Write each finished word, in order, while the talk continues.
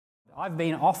I've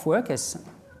been off work, as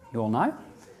you all know,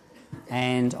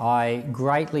 and I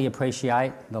greatly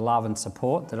appreciate the love and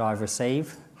support that I've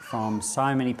received from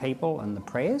so many people and the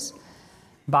prayers.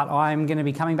 But I'm going to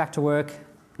be coming back to work,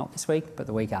 not this week, but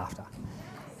the week after.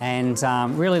 And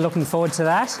really looking forward to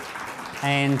that.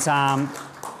 And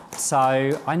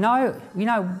so I know,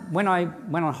 when I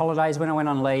went on holidays, when I went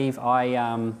on leave,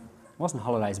 it wasn't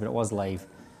holidays, but it was leave.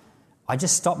 I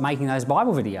just stopped making those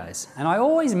Bible videos. And I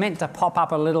always meant to pop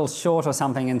up a little short or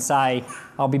something and say,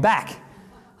 I'll be back.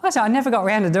 I never got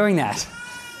around to doing that.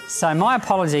 So my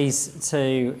apologies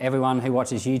to everyone who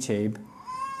watches YouTube.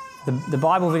 The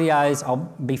Bible videos I'll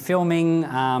be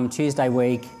filming Tuesday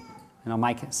week, and I'll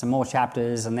make some more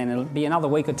chapters, and then it'll be another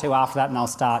week or two after that, and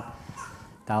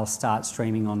they'll start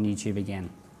streaming on YouTube again.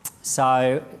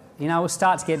 So, we'll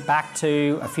start to get back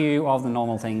to a few of the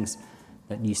normal things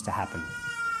that used to happen.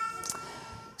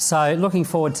 So looking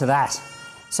forward to that.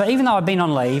 So even though I've been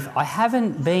on leave, I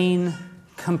haven't been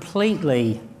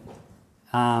completely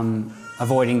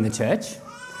avoiding the church.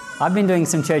 I've been doing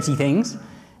some churchy things,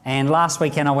 and last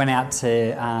weekend I went out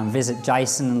to visit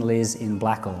Jason and Liz in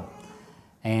Blackall.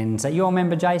 And you all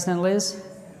remember Jason and Liz?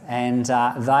 And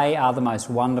they are the most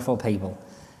wonderful people.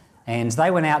 And they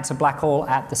went out to Blackall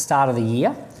at the start of the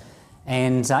year.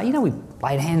 And, we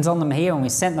laid hands on them here and we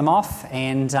sent them off.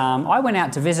 And I went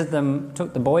out to visit them,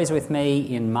 took the boys with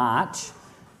me in March.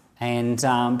 And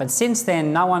but since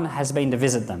then, no one has been to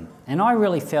visit them. And I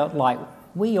really felt like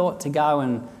we ought to go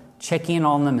and check in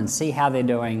on them and see how they're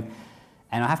doing.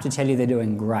 And I have to tell you, they're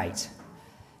doing great.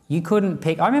 You couldn't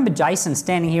pick... I remember Jason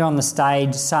standing here on the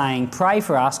stage saying, pray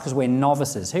for us because we're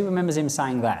novices. Who remembers him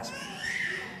saying that?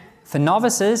 For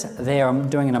novices, they're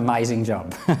doing an amazing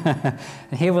job. And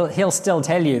he'll still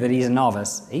tell you that he's a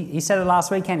novice. He said it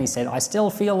last weekend. He said, I still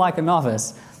feel like a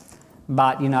novice.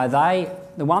 But,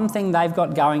 the one thing they've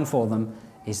got going for them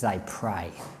is they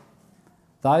pray.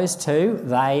 Those two,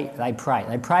 they pray.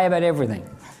 They pray about everything.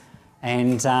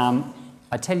 And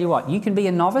I tell you what, you can be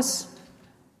a novice,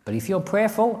 but if you're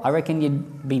prayerful, I reckon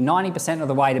you'd be 90% of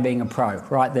the way to being a pro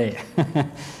right there.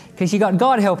 Because you've got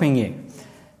God helping you.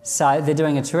 So they're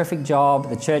doing a terrific job.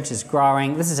 The church is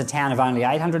growing. This is a town of only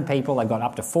 800 people. They've got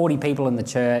up to 40 people in the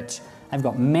church. They've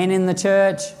got men in the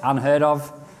church, unheard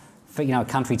of for, a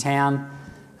country town.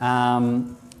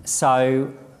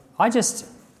 So I just,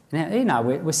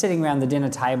 we're sitting around the dinner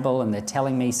table and they're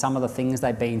telling me some of the things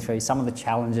they've been through, some of the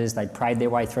challenges, they prayed their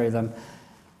way through them.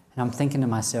 And I'm thinking to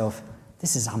myself,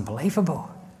 this is unbelievable.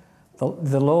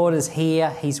 The Lord is here.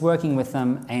 He's working with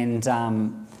them.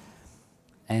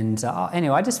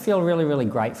 Anyway, I just feel really, really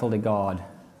grateful to God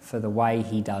for the way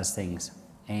He does things.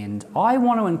 And I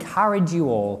want to encourage you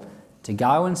all to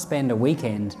go and spend a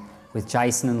weekend with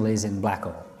Jason and Liz in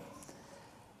Blackall.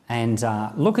 And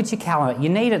look at your calendar. You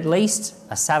need at least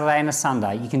a Saturday and a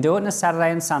Sunday. You can do it on a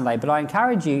Saturday and Sunday, but I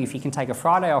encourage you, if you can take a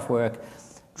Friday off work,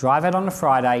 drive out on a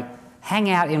Friday, hang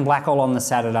out in Blackall on the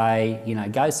Saturday,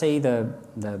 go see the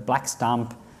Black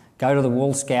Stump, go to the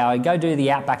Wool Scour, go do the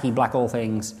outbacky Blackall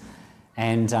things,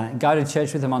 and go to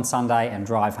church with them on Sunday and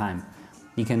drive home.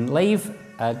 You can leave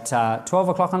at 12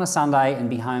 o'clock on a Sunday and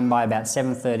be home by about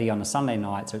 7:30 on a Sunday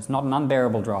night, so it's not an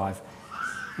unbearable drive.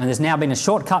 And there's now been a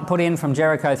shortcut put in from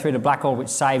Jericho through to Blackall, which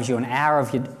saves you an hour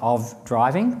of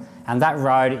driving, and that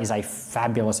road is a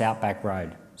fabulous outback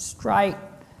road. Straight.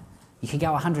 You could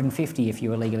go 150 if you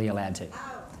were legally allowed to,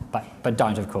 but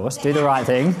don't, of course. Do the right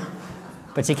thing.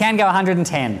 But you can go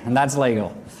 110, and that's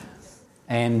legal.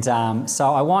 And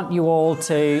so I want you all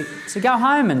to go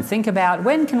home and think about,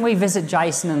 when can we visit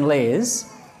Jason and Liz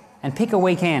and pick a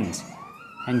weekend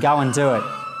and go and do it.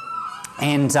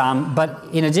 And but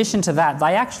in addition to that,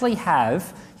 they actually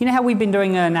have, how we've been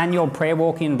doing an annual prayer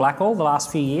walk in Blackall the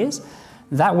last few years?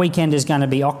 That weekend is going to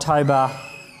be October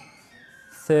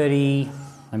 30,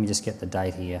 let me just get the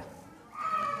date here,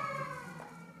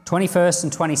 21st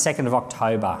and 22nd of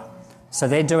October. So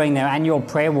they're doing their annual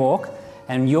prayer walk,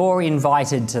 and you're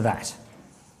invited to that.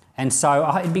 And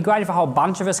so it'd be great if a whole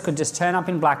bunch of us could just turn up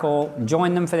in Blackall,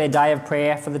 join them for their day of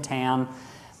prayer for the town,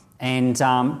 and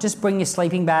just bring your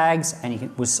sleeping bags, and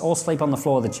we'll all sleep on the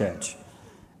floor of the church.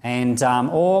 And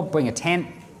or bring a tent,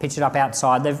 pitch it up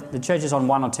outside. The church is on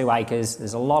 1 or 2 acres.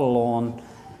 There's a lot of lawn.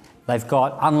 They've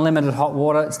got unlimited hot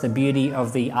water. It's the beauty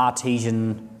of the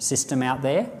artesian system out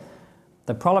there.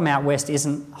 The problem out west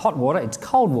isn't hot water, it's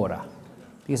cold water,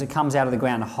 because it comes out of the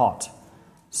ground hot.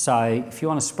 So if you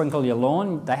want to sprinkle your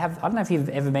lawn, they have, I don't know if you've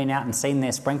ever been out and seen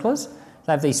their sprinklers.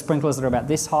 They have these sprinklers that are about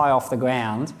this high off the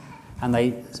ground, and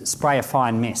they spray a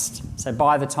fine mist. So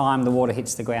by the time the water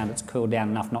hits the ground, it's cooled down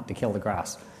enough not to kill the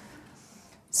grass.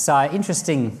 So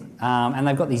interesting. And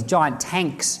they've got these giant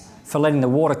tanks for letting the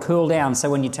water cool down, so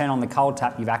when you turn on the cold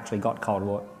tap, you've actually got cold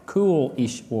water,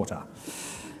 cool-ish water.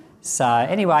 So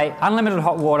anyway, unlimited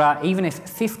hot water. Even if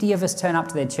 50 of us turn up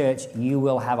to their church, you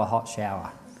will have a hot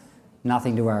shower.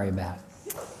 Nothing to worry about.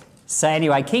 So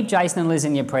anyway, keep Jason and Liz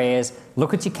in your prayers.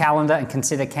 Look at your calendar and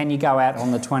consider, can you go out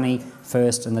on the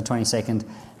 21st and the 22nd?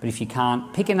 But if you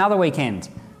can't, pick another weekend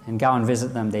and go and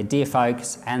visit them. They're dear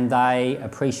folks, and they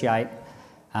appreciate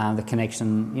the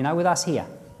connection, with us here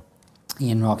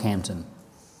in Rockhampton.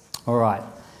 All right.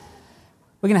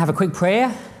 We're going to have a quick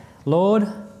prayer. Lord,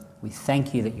 we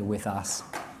thank you that you're with us.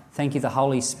 Thank you the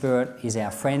Holy Spirit is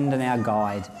our friend and our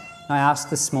guide. And I ask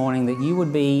this morning that you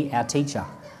would be our teacher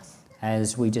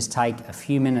as we just take a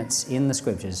few minutes in the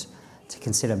Scriptures to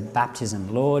consider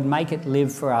baptism. Lord, make it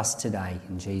live for us today,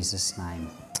 in Jesus'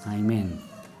 name. Amen.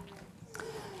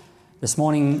 This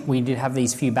morning we did have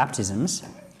these few baptisms,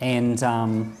 and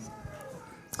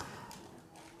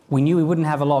we knew we wouldn't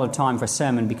have a lot of time for a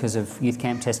sermon because of youth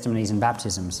camp testimonies and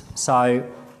baptisms. So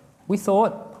we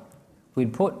thought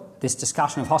we'd put this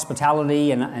discussion of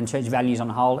hospitality and church values on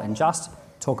hold and just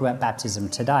talk about baptism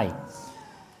today.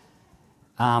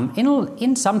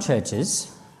 In some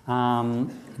churches,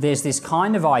 there's this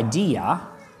kind of idea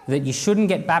that you shouldn't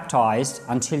get baptised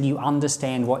until you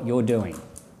understand what you're doing.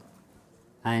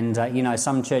 And,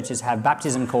 some churches have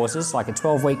baptism courses, like a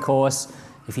 12-week course.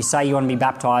 If you say you want to be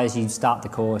baptised, you start the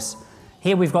course.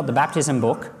 Here we've got the baptism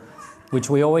book, which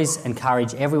we always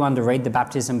encourage everyone to read the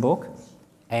baptism book.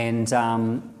 And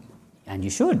you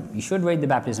should read the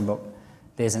baptism book.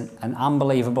 There's an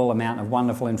unbelievable amount of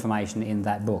wonderful information in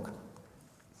that book.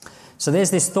 So there's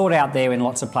this thought out there in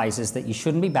lots of places that you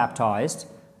shouldn't be baptised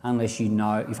unless you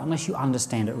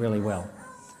understand it really well.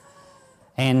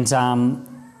 And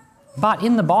but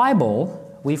in the Bible,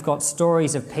 we've got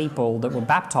stories of people that were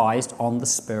baptised on the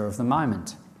spur of the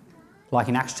moment. Like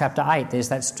in Acts chapter 8, there's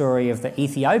that story of the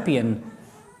Ethiopian.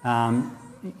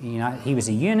 He was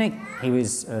a eunuch. He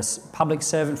was a public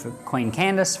servant for Queen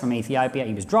Candace from Ethiopia.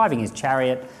 He was driving his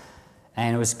chariot,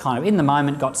 and it was kind of in the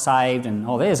moment, got saved, and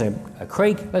there's a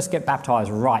creek, let's get baptised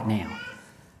right now.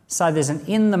 So there's an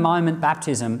in-the-moment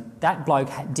baptism. That bloke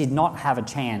did not have a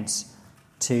chance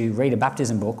to read a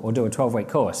baptism book or do a 12-week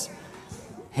course.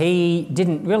 He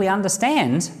didn't really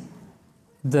understand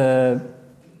the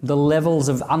levels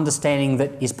of understanding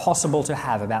that is possible to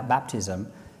have about baptism.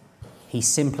 He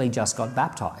simply just got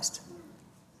baptised.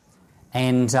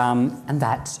 And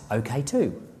that's okay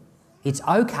too. It's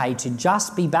okay to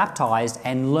just be baptised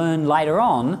and learn later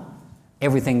on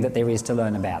everything that there is to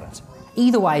learn about it.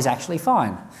 Either way is actually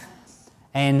fine.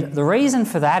 And the reason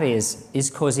for that is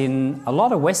because in a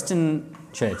lot of Western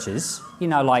churches,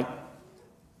 like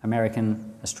American,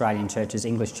 Australian churches,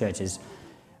 English churches,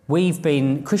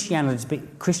 Christianity's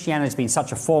been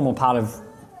such a formal part of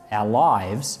our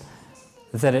lives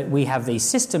that we have these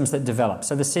systems that develop.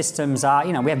 So the systems are,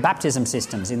 we have baptism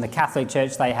systems. In the Catholic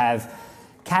Church, they have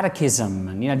catechism,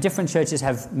 and, different churches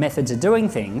have methods of doing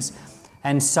things.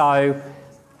 And so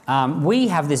we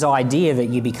have this idea that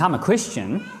you become a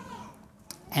Christian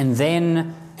and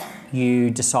then you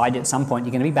decide at some point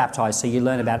you're going to be baptised, so you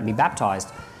learn about it and be baptised.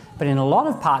 But in a lot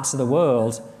of parts of the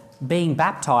world, being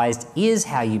baptised is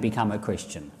how you become a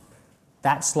Christian.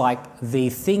 That's like the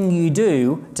thing you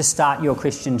do to start your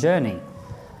Christian journey.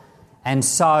 And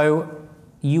so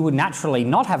you would naturally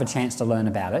not have a chance to learn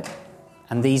about it.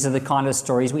 And these are the kind of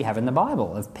stories we have in the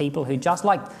Bible of people who just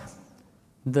like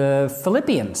the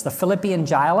Philippian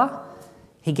jailer.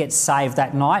 He gets saved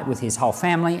that night with his whole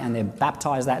family and they're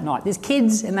baptised that night. There's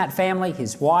kids in that family,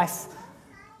 his wife.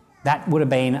 That would have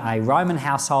been a Roman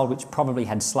household which probably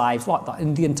had slaves. Like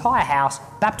the entire house,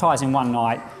 baptised in one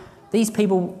night. These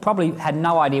people probably had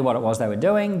no idea what it was they were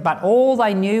doing, but all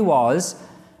they knew was,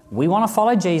 we want to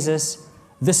follow Jesus.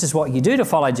 This is what you do to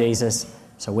follow Jesus,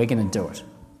 so we're going to do it.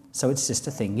 So it's just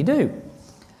a thing you do.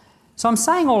 So I'm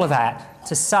saying all of that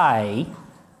to say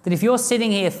that if you're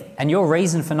sitting here and your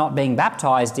reason for not being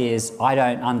baptised is, I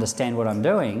don't understand what I'm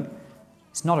doing,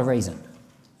 it's not a reason.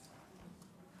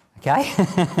 Okay?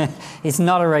 It's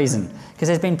not a reason. Because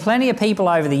there's been plenty of people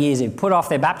over the years who've put off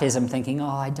their baptism thinking,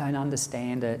 I don't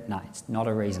understand it. No, it's not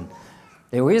a reason.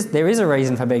 There is a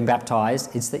reason for being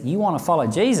baptised. It's that you want to follow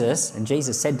Jesus, and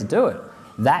Jesus said to do it.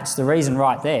 That's the reason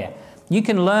right there. You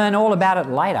can learn all about it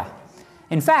later.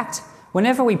 In fact,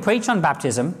 whenever we preach on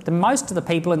baptism, most of the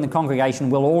people in the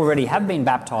congregation will already have been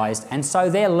baptised, and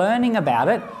so they're learning about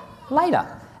it later.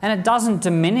 And it doesn't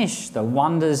diminish the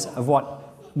wonders of what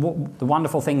the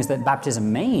wonderful things that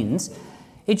baptism means.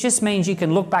 It just means you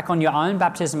can look back on your own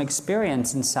baptism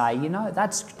experience and say,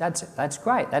 that's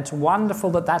great. That's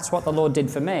wonderful that's what the Lord did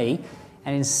for me.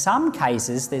 And in some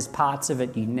cases, there's parts of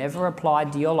it you never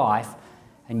applied to your life,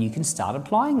 and you can start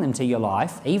applying them to your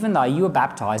life, even though you were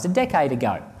baptised a decade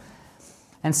ago.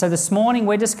 And so this morning,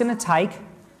 we're just going to take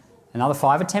another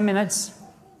 5 or 10 minutes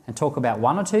and talk about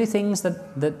one or two things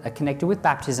that are connected with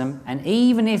baptism. And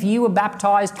even if you were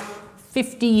baptised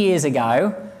 50 years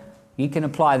ago, you can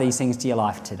apply these things to your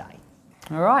life today.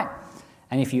 All right?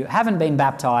 And if you haven't been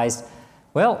baptised,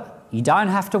 well, you don't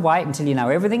have to wait until you know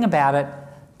everything about it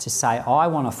to say, I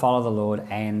want to follow the Lord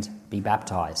and be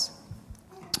baptised.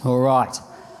 All right.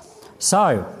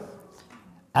 So,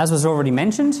 as was already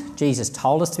mentioned, Jesus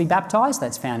told us to be baptised.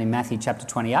 That's found in Matthew chapter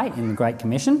 28 in the Great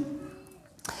Commission.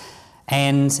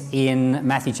 And in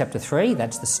Matthew chapter 3,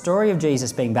 that's the story of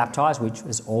Jesus being baptised, which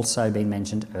has also been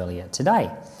mentioned earlier today.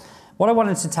 What I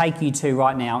wanted to take you to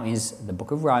right now is the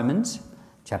book of Romans,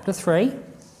 chapter 3.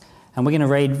 And we're going to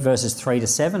read verses 3 to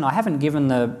 7. I haven't given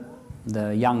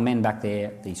the young men back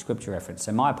there the scripture reference,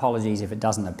 so my apologies if it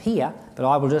doesn't appear, but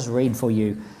I will just read for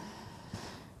you.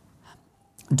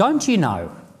 Don't you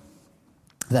know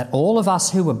that all of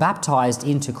us who were baptised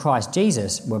into Christ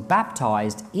Jesus were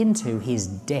baptised into his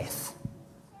death?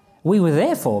 We were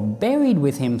therefore buried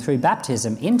with him through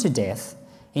baptism into death,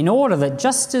 in order that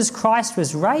just as Christ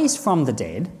was raised from the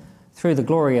dead through the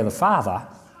glory of the Father,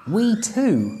 we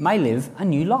too may live a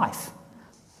new life.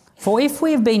 For if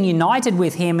we have been united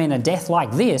with him in a death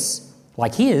like this,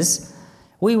 like his,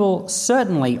 we will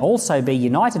certainly also be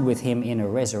united with him in a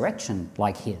resurrection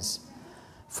like his.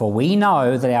 For we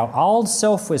know that our old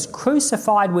self was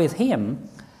crucified with him,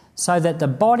 so that the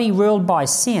body ruled by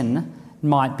sin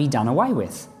might be done away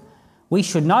with. We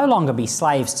should no longer be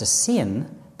slaves to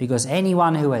sin, because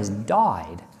anyone who has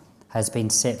died has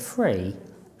been set free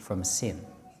from sin.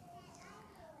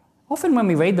 Often when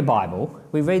we read the Bible,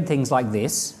 we read things like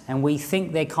this and we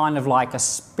think they're kind of like a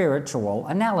spiritual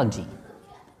analogy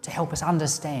to help us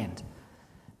understand.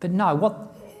 But no,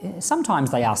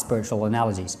 sometimes they are spiritual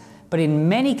analogies, but in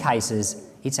many cases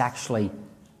it's actually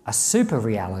a super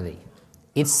reality.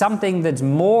 It's something that's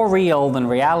more real than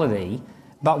reality,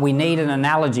 but we need an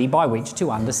analogy by which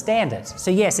to understand it.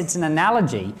 So yes, it's an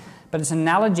analogy, but it's an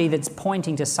analogy that's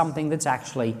pointing to something that's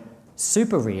actually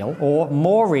super real or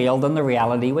more real than the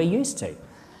reality we're used to.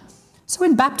 So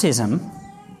in baptism,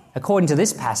 according to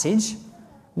this passage,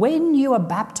 when you are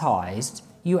baptised,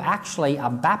 you actually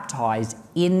are baptised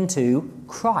into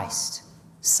Christ.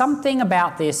 Something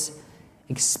about this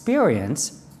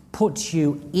experience puts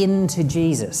you into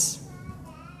Jesus.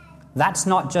 That's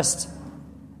not just,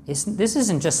 this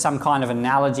isn't just some kind of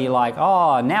analogy like,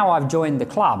 oh, now I've joined the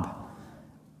club.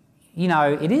 You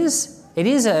know, it is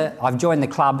a I've joined the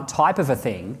club type of a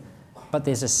thing, but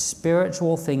there's a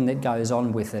spiritual thing that goes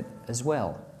on with it as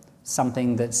well.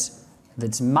 Something that's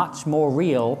much more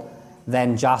real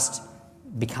than just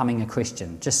becoming a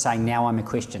Christian, just saying, now I'm a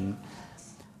Christian.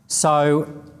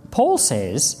 So Paul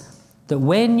says that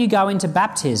when you go into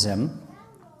baptism,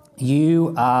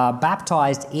 you are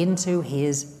baptised into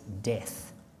his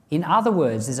death. In other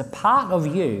words, there's a part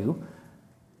of you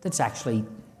that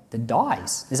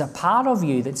dies. There's a part of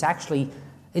you that's actually,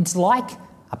 it's like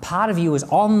a part of you is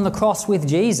on the cross with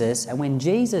Jesus, and when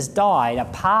Jesus died, a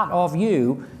part of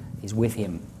you is with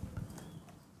him.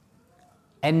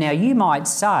 And now you might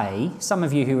say, some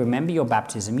of you who remember your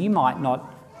baptism, you might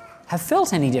not have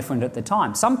felt any different at the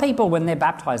time. Some people, when they're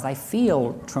baptised, they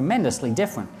feel tremendously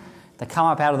different. They come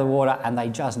up out of the water and they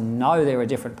just know they're a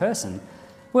different person.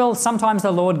 Well, sometimes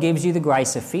the Lord gives you the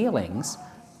grace of feelings,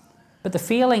 but the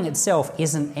feeling itself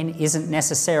isn't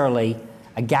necessarily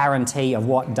a guarantee of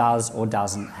what does or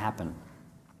doesn't happen.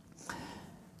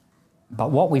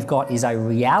 But what we've got is a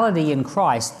reality in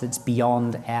Christ that's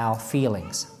beyond our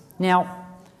feelings. Now,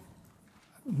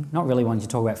 not really wanting to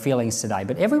talk about feelings today,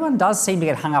 but everyone does seem to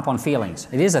get hung up on feelings.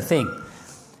 It is a thing.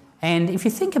 And if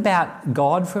you think about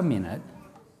God for a minute,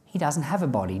 he doesn't have a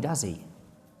body, does he?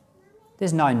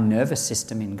 There's no nervous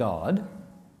system in God.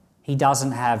 He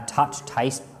doesn't have touch,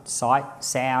 taste, sight,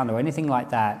 sound, or anything like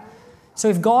that. So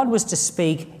if God was to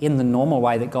speak in the normal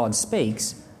way that God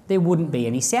speaks, there wouldn't be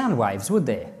any sound waves, would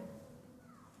there?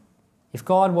 If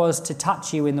God was to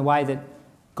touch you in the way that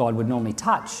God would normally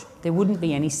touch, there wouldn't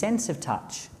be any sense of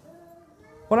touch.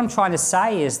 What I'm trying to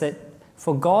say is that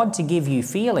for God to give you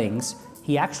feelings,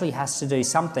 he actually has to do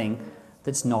something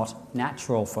that's not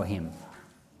natural for him.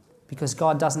 Because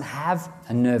God doesn't have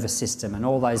a nervous system and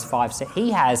all those five.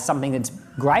 He has something that's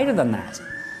greater than that.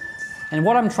 And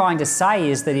what I'm trying to say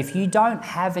is that if you don't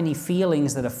have any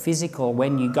feelings that are physical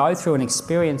when you go through an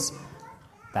experience,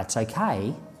 that's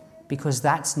okay, because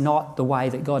that's not the way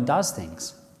that God does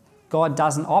things. God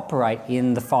doesn't operate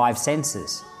in the five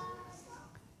senses.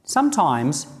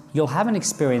 Sometimes you'll have an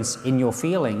experience in your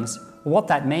feelings. What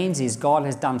that means is God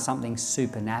has done something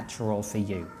supernatural for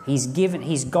you. He's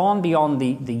gone beyond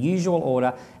the usual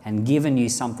order and given you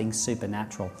something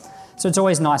supernatural. So it's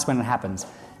always nice when it happens,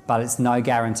 but it's no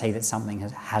guarantee that something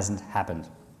hasn't happened.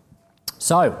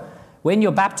 So when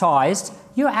you're baptized,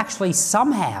 you're actually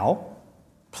somehow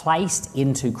placed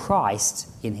into Christ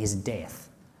in his death.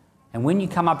 And when you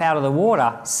come up out of the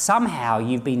water, somehow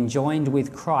you've been joined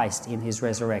with Christ in his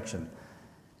resurrection.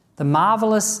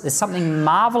 There's something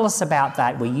marvellous about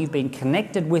that, where you've been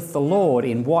connected with the Lord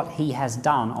in what he has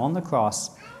done on the cross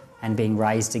and being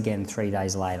raised again 3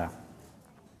 days later.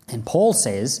 And Paul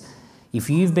says, if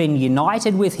you've been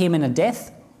united with him in a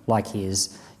death like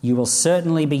his, you will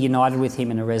certainly be united with him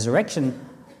in a resurrection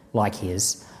like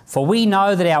his. For we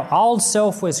know that our old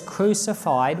self was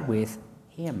crucified with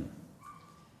him.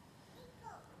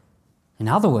 In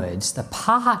other words, the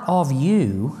part of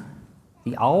you,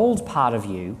 the old part of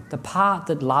you, the part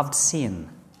that loved sin,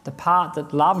 the part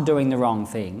that loved doing the wrong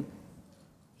thing,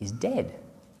 is dead.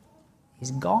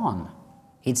 Is gone.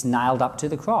 It's nailed up to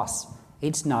the cross.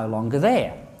 It's no longer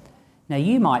there. Now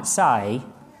you might say,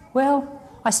 well,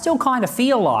 I still kind of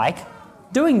feel like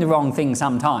doing the wrong thing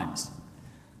sometimes.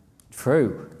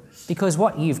 True, because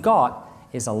what you've got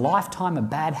is a lifetime of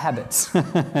bad habits.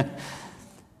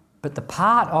 But the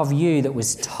part of you that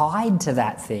was tied to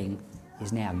that thing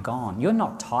is now gone. You're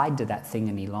not tied to that thing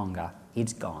any longer.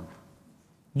 It's gone.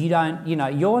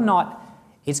 You're not...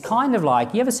 It's kind of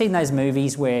like, you ever seen those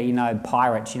movies where,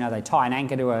 pirates, they tie an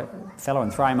anchor to a fellow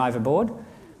and throw him overboard?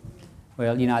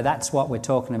 Well, that's what we're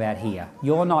talking about here.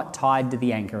 You're not tied to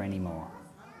the anchor anymore.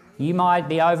 You might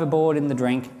be overboard in the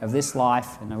drink of this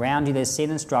life, and around you there's sin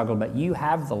and struggle, but you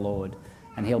have the Lord,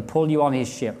 and he'll pull you on his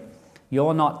ship.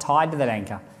 You're not tied to that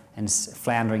anchor and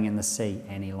floundering in the sea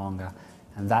any longer.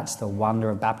 And that's the wonder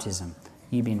of baptism.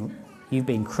 You've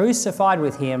been crucified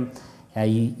with him.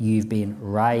 You've been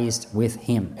raised with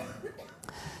him.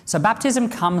 So baptism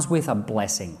comes with a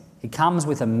blessing. It comes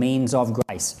with a means of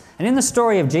grace. And in the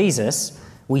story of Jesus,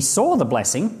 we saw the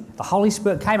blessing. The Holy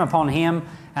Spirit came upon him,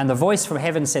 and the voice from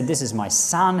heaven said, "This is my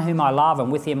Son whom I love,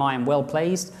 and with him I am well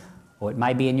pleased." Or it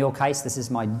may be in your case, "This is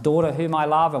my daughter whom I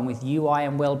love, and with you I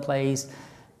am well pleased."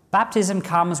 Baptism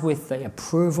comes with the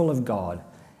approval of God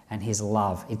and his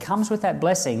love. It comes with that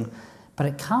blessing, but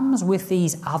it comes with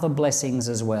these other blessings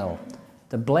as well.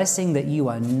 The blessing that you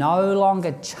are no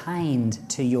longer chained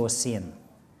to your sin.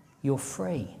 You're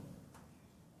free.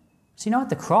 So at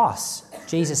the cross,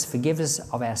 Jesus forgives us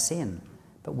of our sin.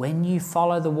 But when you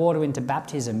follow the water into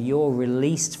baptism, you're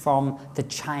released from the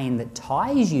chain that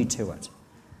ties you to it.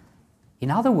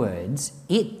 In other words,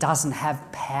 it doesn't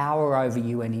have power over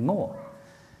you anymore.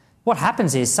 What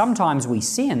happens is sometimes we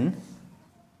sin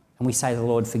and we say to the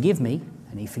Lord, "Forgive me,"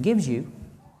 and he forgives you.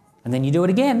 And then you do it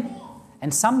again.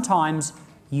 And sometimes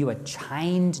you are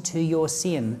chained to your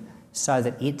sin so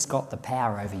that it's got the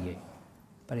power over you.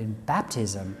 But in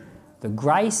baptism, the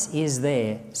grace is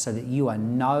there so that you are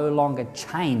no longer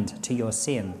chained to your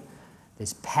sin.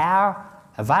 There's power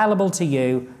available to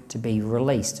you to be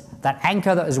released. That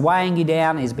anchor that is weighing you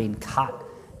down is being cut.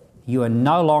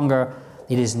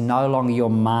 It is no longer your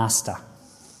master.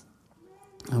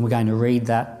 And we're going to read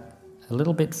that a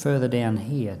little bit further down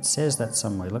here. It says that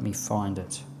somewhere. Let me find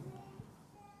it.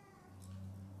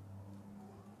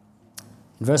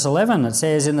 In verse 11 it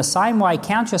says, "In the same way,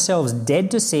 count yourselves dead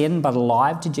to sin, but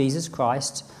alive to Jesus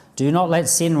Christ. Do not let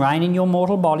sin reign in your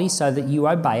mortal body so that you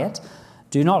obey it.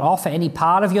 Do not offer any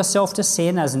part of yourself to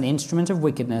sin as an instrument of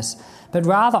wickedness, but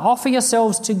rather offer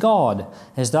yourselves to God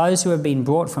as those who have been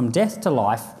brought from death to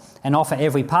life, and offer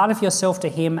every part of yourself to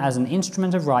him as an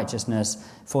instrument of righteousness,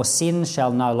 for sin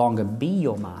shall no longer be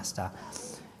your master,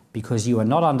 because you are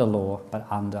not under law, but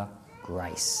under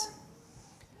grace."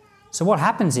 So what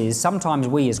happens is sometimes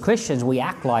we as Christians, we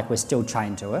act like we're still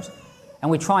chained to it,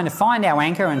 and we're trying to find our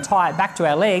anchor and tie it back to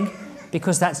our leg,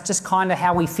 because that's just kind of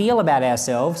how we feel about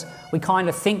ourselves. We kind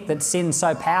of think that sin's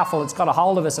so powerful, it's got a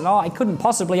hold of us, and I couldn't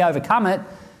possibly overcome it.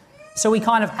 So we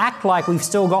kind of act like we've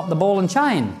still got the ball and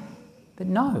chain. But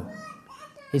no,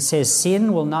 it says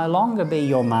sin will no longer be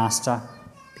your master,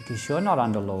 because you're not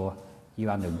under law, you're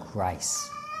under grace.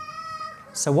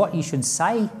 So what you should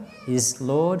say is,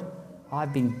 "Lord,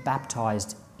 I've been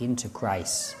baptised into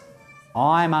grace.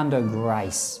 I'm under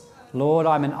grace. Lord,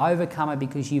 I'm an overcomer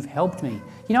because you've helped me."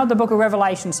 You know what the book of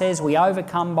Revelation says? We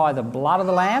overcome by the blood of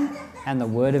the Lamb and the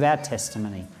word of our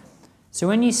testimony. So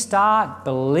when you start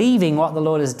believing what the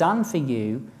Lord has done for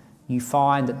you, you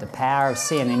find that the power of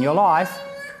sin in your life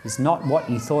is not what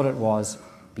you thought it was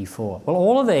before. Well,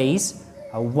 all of these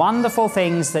are wonderful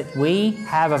things that we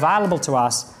have available to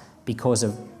us because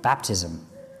of baptism.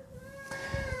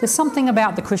 There's something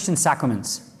about the Christian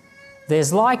sacraments.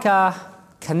 There's like a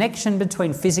connection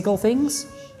between physical things,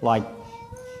 like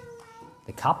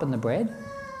the cup and the bread,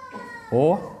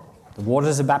 or the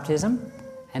waters of baptism,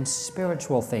 and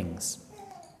spiritual things.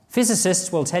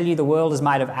 Physicists will tell you the world is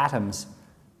made of atoms,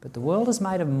 but the world is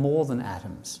made of more than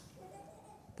atoms.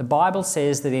 The Bible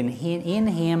says that in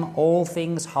him all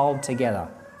things hold together.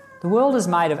 The world is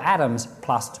made of atoms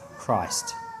plus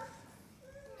Christ.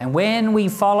 And when we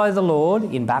follow the Lord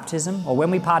in baptism, or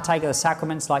when we partake of the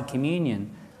sacraments like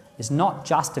communion, it's not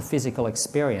just a physical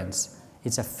experience.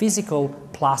 It's a physical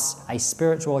plus a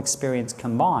spiritual experience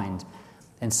combined.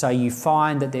 And so you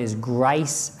find that there's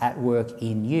grace at work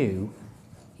in you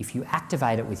if you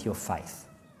activate it with your faith.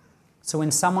 So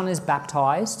when someone is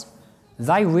baptised,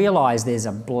 they realise there's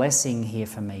a blessing here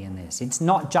for me in this. It's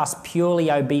not just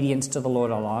purely obedience to the Lord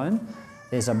alone.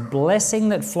 There's a blessing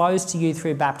that flows to you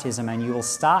through baptism, and you will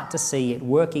start to see it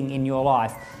working in your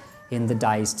life in the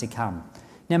days to come.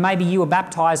 Now, maybe you were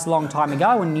baptised a long time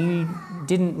ago and you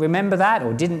didn't remember that,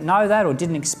 or didn't know that, or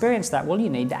didn't experience that. Well, you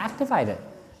need to activate it.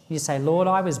 You say, Lord,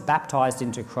 I was baptised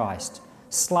into Christ.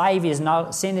 Sin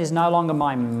is no longer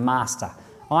my master.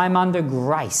 I'm under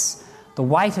grace. The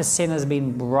weight of sin has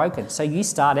been broken. So you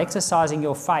start exercising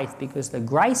your faith because the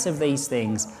grace of these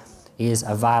things is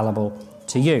available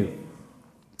to you.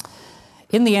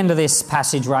 In the end of this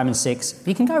passage, Romans 6,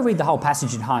 you can go read the whole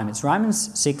passage at home. It's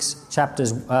Romans 6,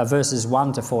 verses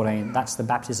 1 to 14. That's the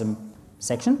baptism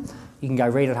section. You can go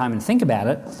read at home and think about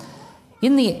it.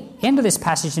 In the end of this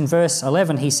passage, in verse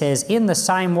 11, he says, in the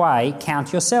same way,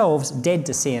 count yourselves dead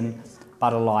to sin,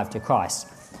 but alive to Christ.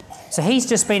 So he's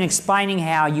just been explaining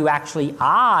how you actually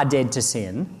are dead to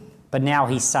sin, but now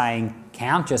he's saying,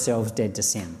 count yourselves dead to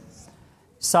sin.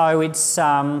 So it's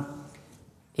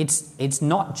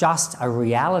not just a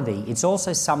reality, it's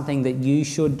also something that you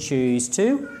should choose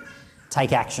to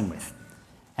take action with.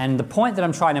 And the point that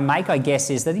I'm trying to make, I guess,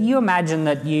 is that you imagine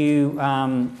that you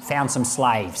found some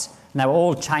slaves, and they were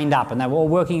all chained up, and they were all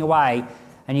working away,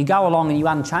 and you go along and you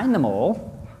unchain them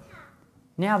all.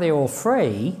 Now they're all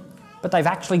free, but they've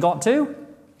actually got to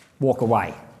walk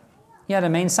away. You know what I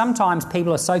mean? Sometimes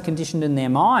people are so conditioned in their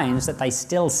minds that they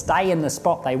still stay in the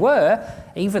spot they were,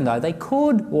 even though they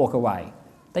could walk away.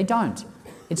 They don't.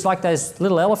 It's like those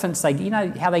little elephants. You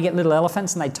know how they get little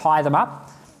elephants and they tie them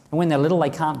up, and when they're little, they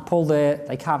can't pull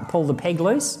the peg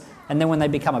loose. And then when they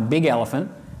become a big elephant,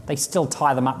 they still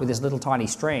tie them up with this little tiny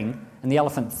string, and the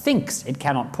elephant thinks it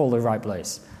cannot pull the rope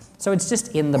loose. So it's just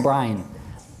in the brain.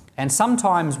 And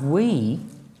sometimes we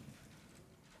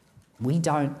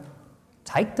don't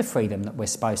take the freedom that we're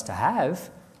supposed to have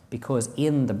because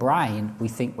in the brain we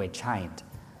think we're chained.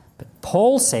 But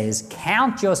Paul says,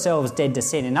 count yourselves dead to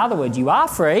sin. In other words, you are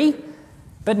free,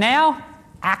 but now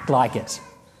act like it.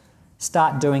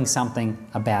 Start doing something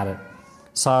about it.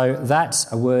 So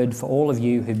that's a word for all of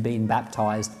you who've been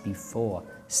baptised before.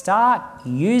 Start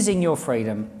using your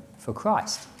freedom for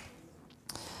Christ.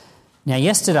 Now,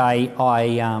 yesterday,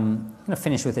 I'm going to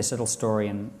finish with this little story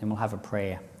and we'll have a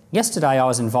prayer. Yesterday, I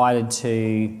was invited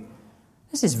to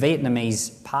this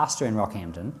Vietnamese pastor in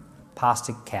Rockhampton,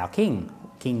 Pastor King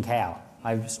Cao.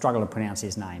 I struggle to pronounce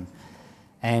his name.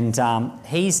 And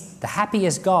he's the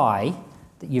happiest guy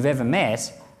that you've ever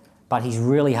met, but he's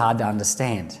really hard to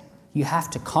understand. You have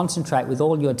to concentrate with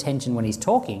all your attention when he's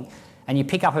talking, and you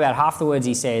pick up about half the words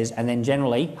he says, and then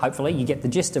generally, hopefully, you get the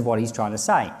gist of what he's trying to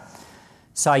say.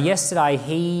 So yesterday,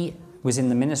 he was in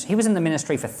the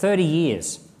ministry for 30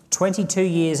 years, 22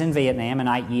 years in Vietnam and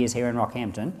 8 years here in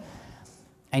Rockhampton.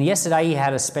 And yesterday, he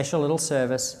had a special little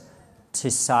service to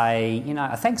say,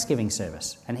 a Thanksgiving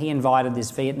service. And he invited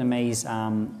this Vietnamese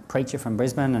preacher from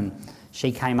Brisbane, and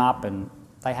she came up, and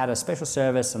they had a special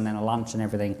service and then a lunch and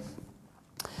everything.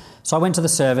 So I went to the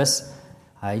service.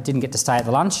 I didn't get to stay at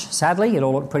the lunch, sadly. It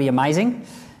all looked pretty amazing.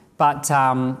 But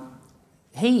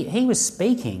he was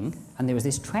speaking, and there was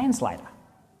this translator.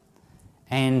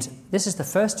 And this is the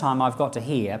first time I've got to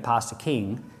hear Pastor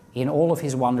King in all of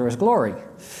his wondrous glory,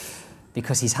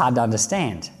 because he's hard to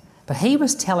understand. But he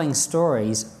was telling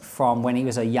stories from when he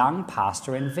was a young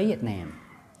pastor in Vietnam.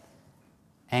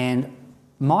 And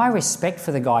my respect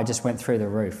for the guy just went through the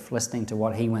roof, listening to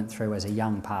what he went through as a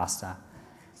young pastor.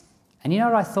 And you know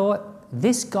what I thought?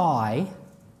 This guy,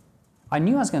 I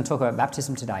knew I was going to talk about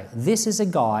baptism today. This is a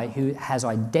guy who has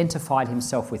identified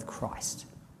himself with Christ.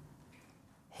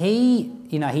 He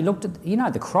looked at,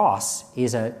 the cross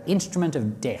is an instrument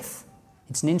of death.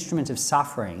 It's an instrument of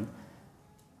suffering.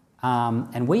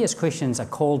 And we as Christians are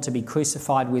called to be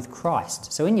crucified with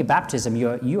Christ. So in your baptism,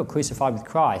 you are crucified with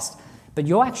Christ, but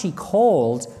you're actually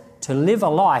called to live a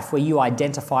life where you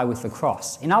identify with the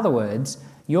cross. In other words,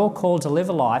 You're called to live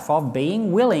a life of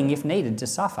being willing, if needed, to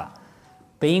suffer.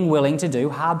 Being willing to do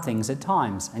hard things at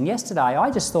times. And yesterday I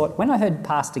just thought, when I heard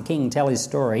Pastor King tell his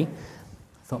story,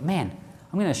 I thought, man,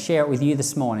 I'm going to share it with you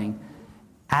this morning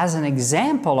as an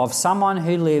example of someone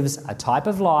who lives a type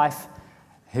of life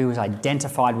who was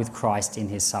identified with Christ in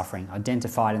his suffering,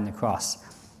 identified in the cross.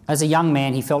 As a young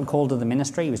man, he felt called to the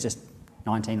ministry. He was just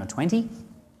 19 or 20.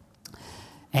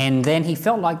 And then he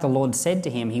felt like the Lord said to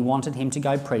him he wanted him to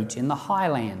go preach in the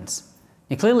highlands.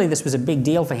 Now, clearly this was a big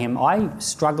deal for him. I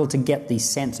struggled to get the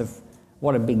sense of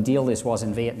what a big deal this was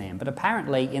in Vietnam. But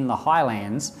apparently in the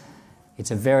highlands,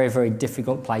 it's a very, very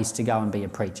difficult place to go and be a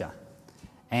preacher.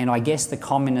 And I guess the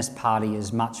Communist Party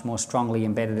is much more strongly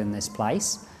embedded in this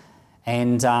place.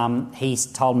 And he's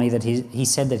told me that he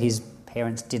said that his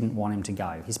parents didn't want him to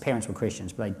go. His parents were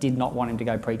Christians, but they did not want him to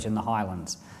go preach in the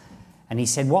highlands. And he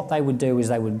said what they would do is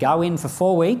they would go in for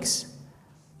 4 weeks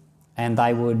and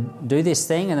they would do this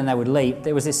thing and then they would leave.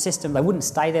 There was this system, they wouldn't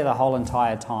stay there the whole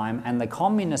entire time, and the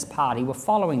Communist Party were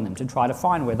following them to try to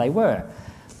find where they were.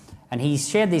 And he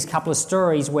shared these couple of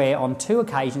stories where on 2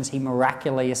 occasions he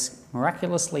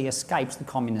miraculously escapes the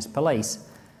Communist police.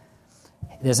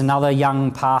 There's another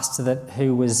young pastor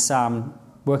who was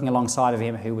working alongside of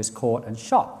him who was caught and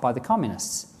shot by the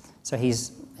communists. So he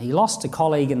lost a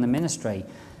colleague in the ministry,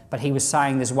 but he was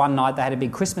saying this one night they had a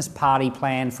big Christmas party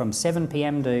planned from 7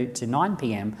 p.m. to 9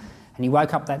 p.m, and he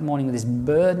woke up that morning with this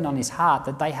burden on his heart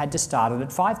that they had to start it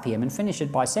at 5 p.m. and finish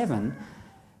it by 7.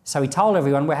 So he told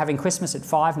everyone, we're having Christmas at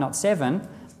 5, not 7.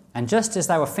 And just as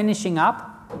they were finishing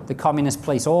up, the communist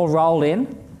police all rolled in,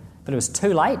 but it was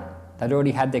too late. They'd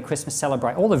already had their Christmas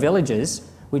celebration. All the villagers,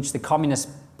 which the Communist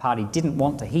Party didn't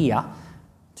want to hear,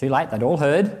 too late, they'd all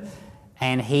heard.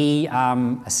 And he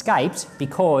escaped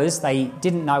because they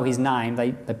didn't know his name.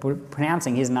 They were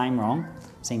pronouncing his name wrong.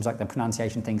 Seems like the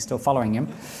pronunciation thing's still following him.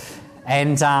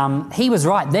 And he was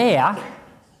right there,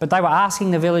 but they were asking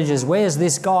the villagers, where's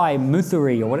this guy,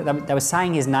 Muthuri? Or what? They were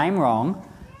saying his name wrong.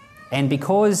 And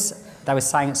because they were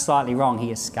saying it slightly wrong,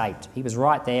 he escaped. He was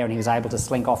right there and he was able to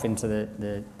slink off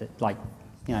into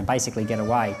basically get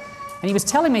away. And he was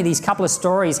telling me these couple of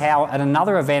stories how at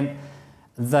another event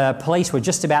the police were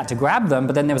just about to grab them,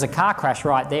 but then there was a car crash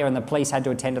right there and the police had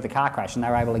to attend to the car crash and they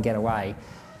were able to get away.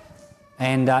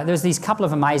 And there was these couple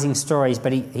of amazing stories,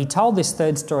 but he told this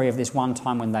third story of this one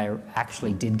time when they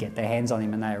actually did get their hands on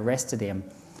him and they arrested him.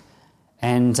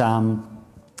 And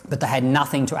but they had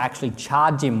nothing to actually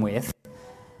charge him with.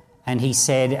 And he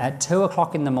said at 2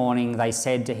 o'clock in the morning, they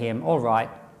said to him, all right,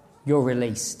 you're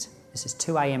released. This is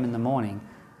 2 a.m. in the morning.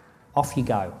 Off you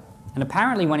go. And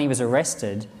apparently when he was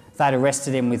arrested, they'd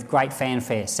arrested him with great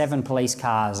fanfare, 7 police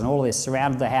cars and all this,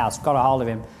 surrounded the house, got a hold of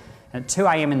him. And at 2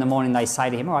 a.m. in the morning, they say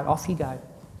to him, all right, off you go.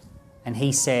 And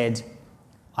he said,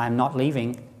 I am not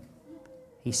leaving.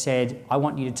 He said, I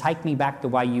want you to take me back the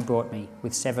way you brought me,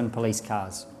 with 7 police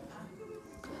cars.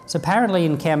 So apparently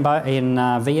in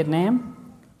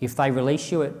Vietnam, if they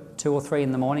release you at 2 or 3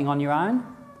 in the morning on your own,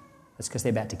 it's because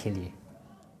they're about to kill you.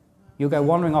 You'll go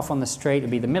wandering off on the street, it'll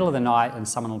be the middle of the night, and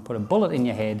someone will put a bullet in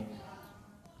your head.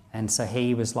 And so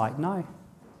he was like, no,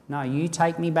 you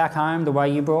take me back home the way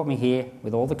you brought me here,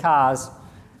 with all the cars.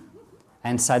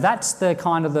 And so that's the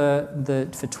kind of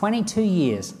for 22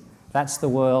 years, that's the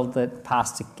world that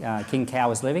Pastor King Cow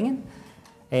was living in.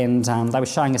 And they were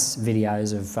showing us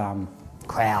videos of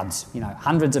crowds,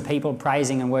 hundreds of people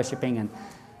praising and worshipping. And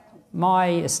my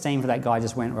esteem for that guy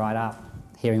just went right up,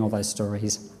 hearing all those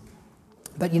stories.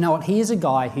 But you know what? Here's a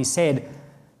guy who said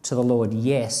to the Lord,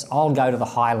 yes, I'll go to the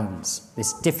highlands,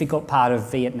 this difficult part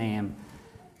of Vietnam.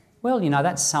 Well,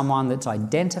 that's someone that's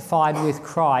identified with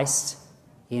Christ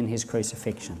in his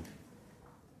crucifixion.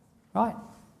 Right?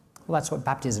 Well, that's what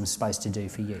baptism is supposed to do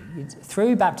for you.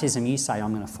 Through baptism, you say,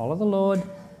 I'm going to follow the Lord.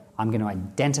 I'm going to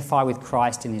identify with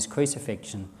Christ in his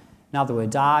crucifixion. In other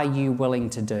words, are you willing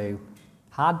to do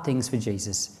hard things for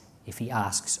Jesus if he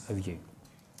asks of you?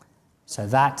 So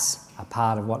that's a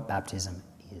part of what baptism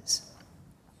is.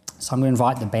 So I'm going to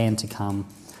invite the band to come.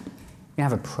 We're going to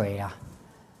have a prayer.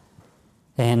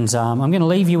 And I'm going to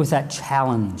leave you with that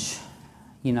challenge.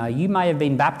 You may have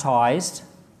been baptised.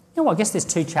 I guess there's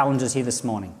 2 challenges here this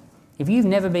morning. If you've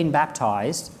never been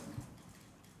baptised,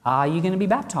 are you going to be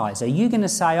baptised? Are you going to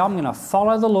say, I'm going to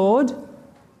follow the Lord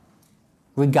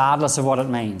regardless of what it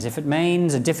means? If it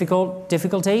means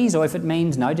difficulties or if it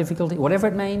means no difficulty, whatever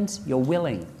it means, you're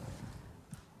willing.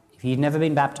 If you've never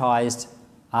been baptised,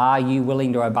 are you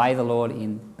willing to obey the Lord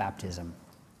in baptism?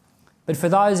 But for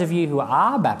those of you who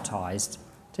are baptised,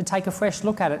 to take a fresh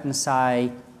look at it and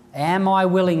say, am I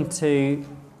willing to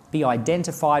be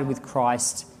identified with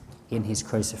Christ in his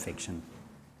crucifixion?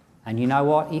 And you know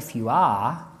what? If you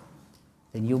are,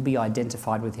 then you'll be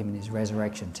identified with him in his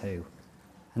resurrection too.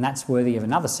 And that's worthy of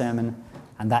another sermon,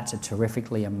 and that's a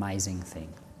terrifically amazing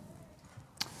thing.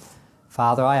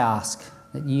 Father, I ask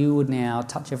that you would now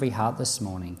touch every heart this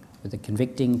morning with the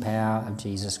convicting power of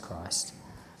Jesus Christ.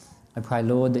 I pray,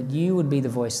 Lord, that you would be the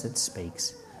voice that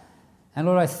speaks. And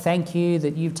Lord, I thank you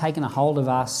that you've taken a hold of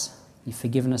us, you've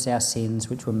forgiven us our sins,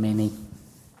 which were many.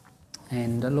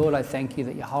 And Lord, I thank you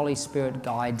that your Holy Spirit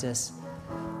guides us.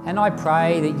 And I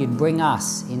pray that you'd bring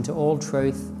us into all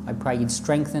truth. I pray you'd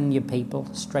strengthen your people,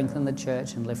 strengthen the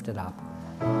church and lift it up.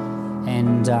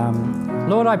 And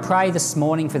Lord, I pray this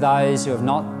morning for those who have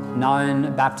not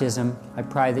known baptism, I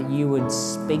pray that you would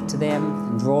speak to them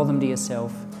and draw them to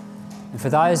yourself. And for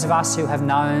those of us who have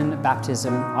known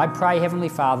baptism, I pray, Heavenly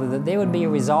Father, that there would be a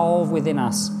resolve within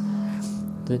us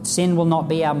that sin will not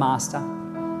be our master,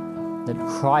 that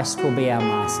Christ will be our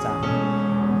master,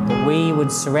 that we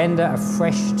would surrender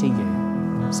afresh to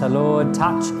you. So, Lord,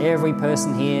 touch every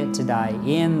person here today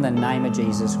in the name of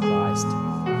Jesus Christ.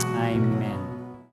 Amen.